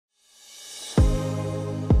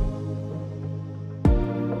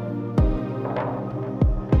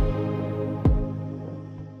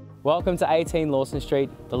Welcome to 18 Lawson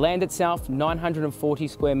Street. The land itself, 940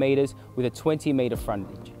 square metres with a 20 metre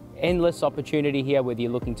frontage. Endless opportunity here, whether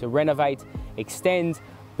you're looking to renovate, extend,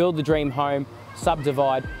 build the dream home,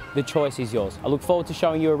 subdivide, the choice is yours. I look forward to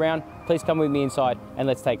showing you around. Please come with me inside and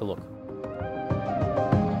let's take a look.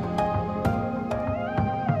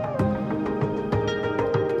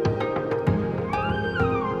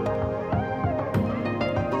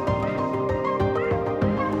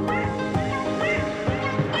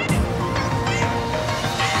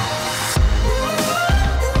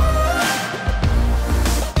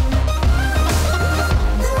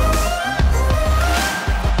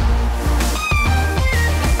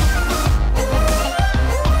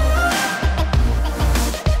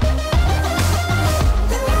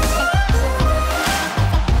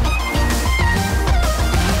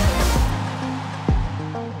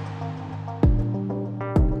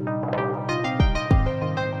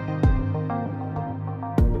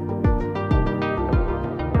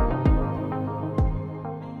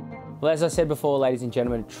 Well, as I said before, ladies and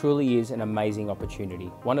gentlemen, it truly is an amazing opportunity.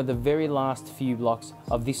 One of the very last few blocks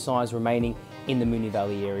of this size remaining in the Moonee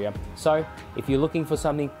Valley area. So if you're looking for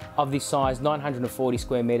something of this size, 940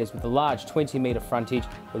 square metres with a large 20 metre frontage,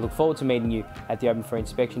 we look forward to meeting you at the open for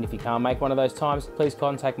inspection. If you can't make one of those times, please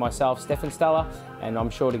contact myself, Stefan Stella, and I'm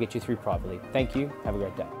sure to get you through privately. Thank you. Have a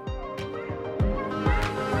great day.